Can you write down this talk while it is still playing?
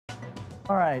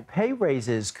All right, pay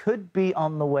raises could be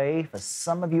on the way for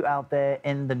some of you out there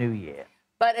in the new year.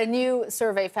 But a new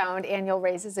survey found annual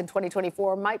raises in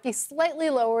 2024 might be slightly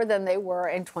lower than they were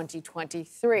in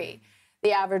 2023.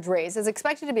 The average raise is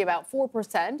expected to be about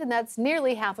 4%, and that's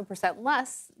nearly 0.5%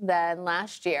 less than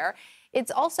last year. It's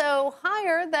also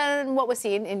higher than what was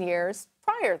seen in years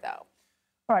prior, though.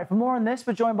 All right, for more on this,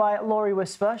 we're joined by Lori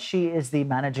Wisper. She is the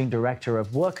Managing Director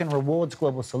of Work and Rewards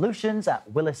Global Solutions at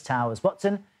Willis Towers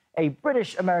Watson, a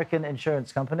British-American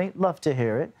insurance company. Love to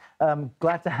hear it.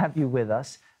 Glad to have you with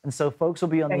us. And so folks will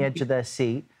be on the edge of their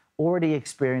seat, already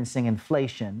experiencing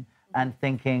inflation and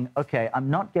thinking, okay, I'm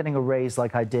not getting a raise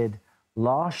like I did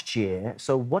last year.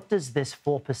 So what does this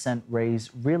 4%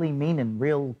 raise really mean in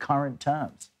real current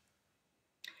terms?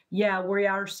 Yeah, we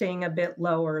are seeing a bit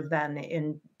lower than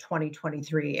in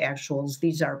 2023 actuals.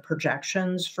 These are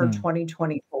projections for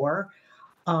 2024.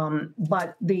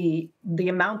 But the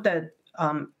amount that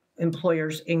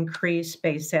employers increase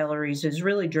base salaries is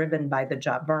really driven by the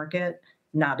job market,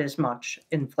 not as much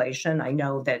inflation. I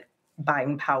know that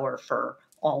buying power for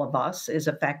all of us is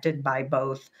affected by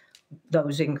both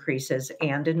those increases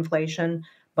and inflation,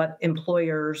 but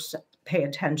employers pay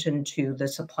attention to the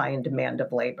supply and demand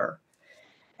of labor.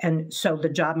 And so the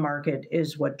job market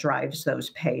is what drives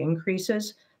those pay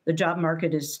increases. The job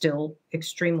market is still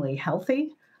extremely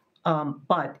healthy,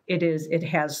 but it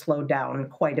has slowed down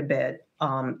quite a bit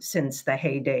since the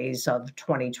heydays of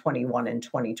 2021 and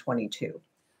 2022.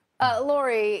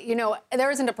 Lori,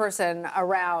 there isn't a person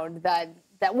around that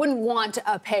wouldn't want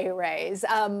a pay raise.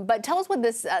 But tell us what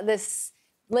this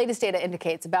latest data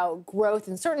indicates about growth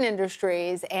in certain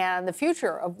industries and the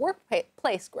future of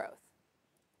workplace growth.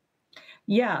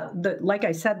 Yeah, like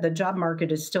I said, the job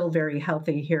market is still very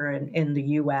healthy here in the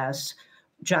U.S.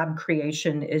 Job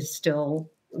creation is still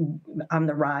on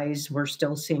the rise. We're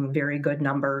still seeing very good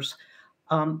numbers,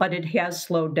 but it has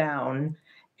slowed down,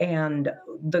 and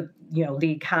the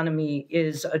economy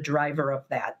is a driver of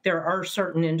that. There are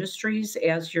certain industries,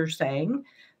 as you're saying,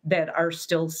 that are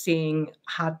still seeing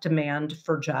hot demand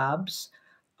for jobs.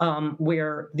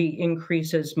 Where the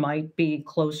increases might be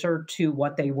closer to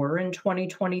what they were in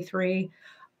 2023.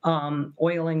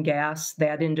 Oil and gas,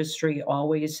 that industry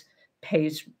always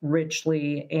pays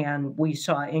richly, and we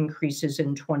saw increases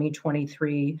in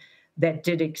 2023 that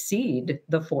did exceed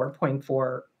the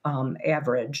 4.4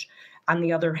 average. On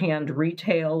the other hand,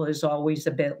 retail is always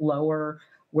a bit lower,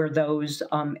 where those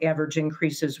average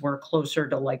increases were closer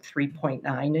to like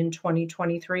 3.9 in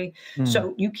 2023.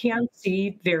 So you can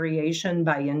see variation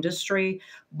by industry,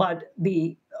 but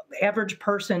the average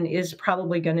person is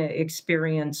probably going to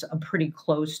experience a pretty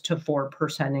close to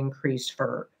 4% increase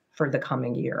for the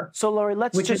coming year. So, Lori,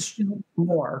 which is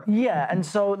more. Yeah, and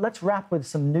so let's wrap with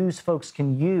some news folks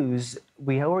can use.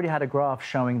 We already had a graph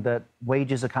showing that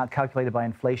wages are calculated by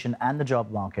inflation and the job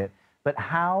market. But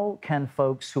how can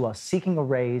folks who are seeking a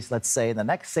raise, let's say in the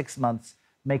next 6 months,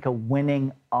 make a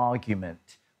winning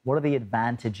argument? What are the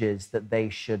advantages that they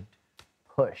should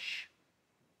push?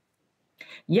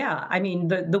 Yeah, I mean,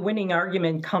 the winning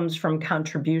argument comes from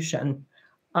contribution,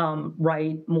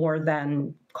 right? More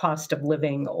than cost of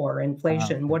living or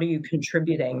inflation. What are you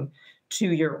contributing to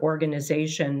your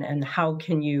organization, and how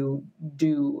can you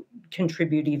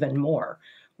contribute even more,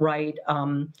 right?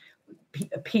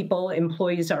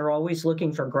 Employees are always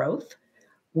looking for growth,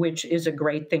 which is a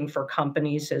great thing for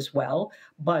companies as well.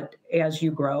 But as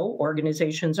you grow,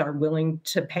 organizations are willing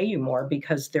to pay you more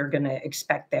because they're going to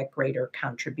expect that greater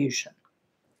contribution.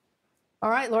 All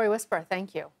right, Lori Wisper,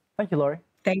 thank you. Thank you, Lori.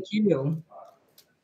 Thank you.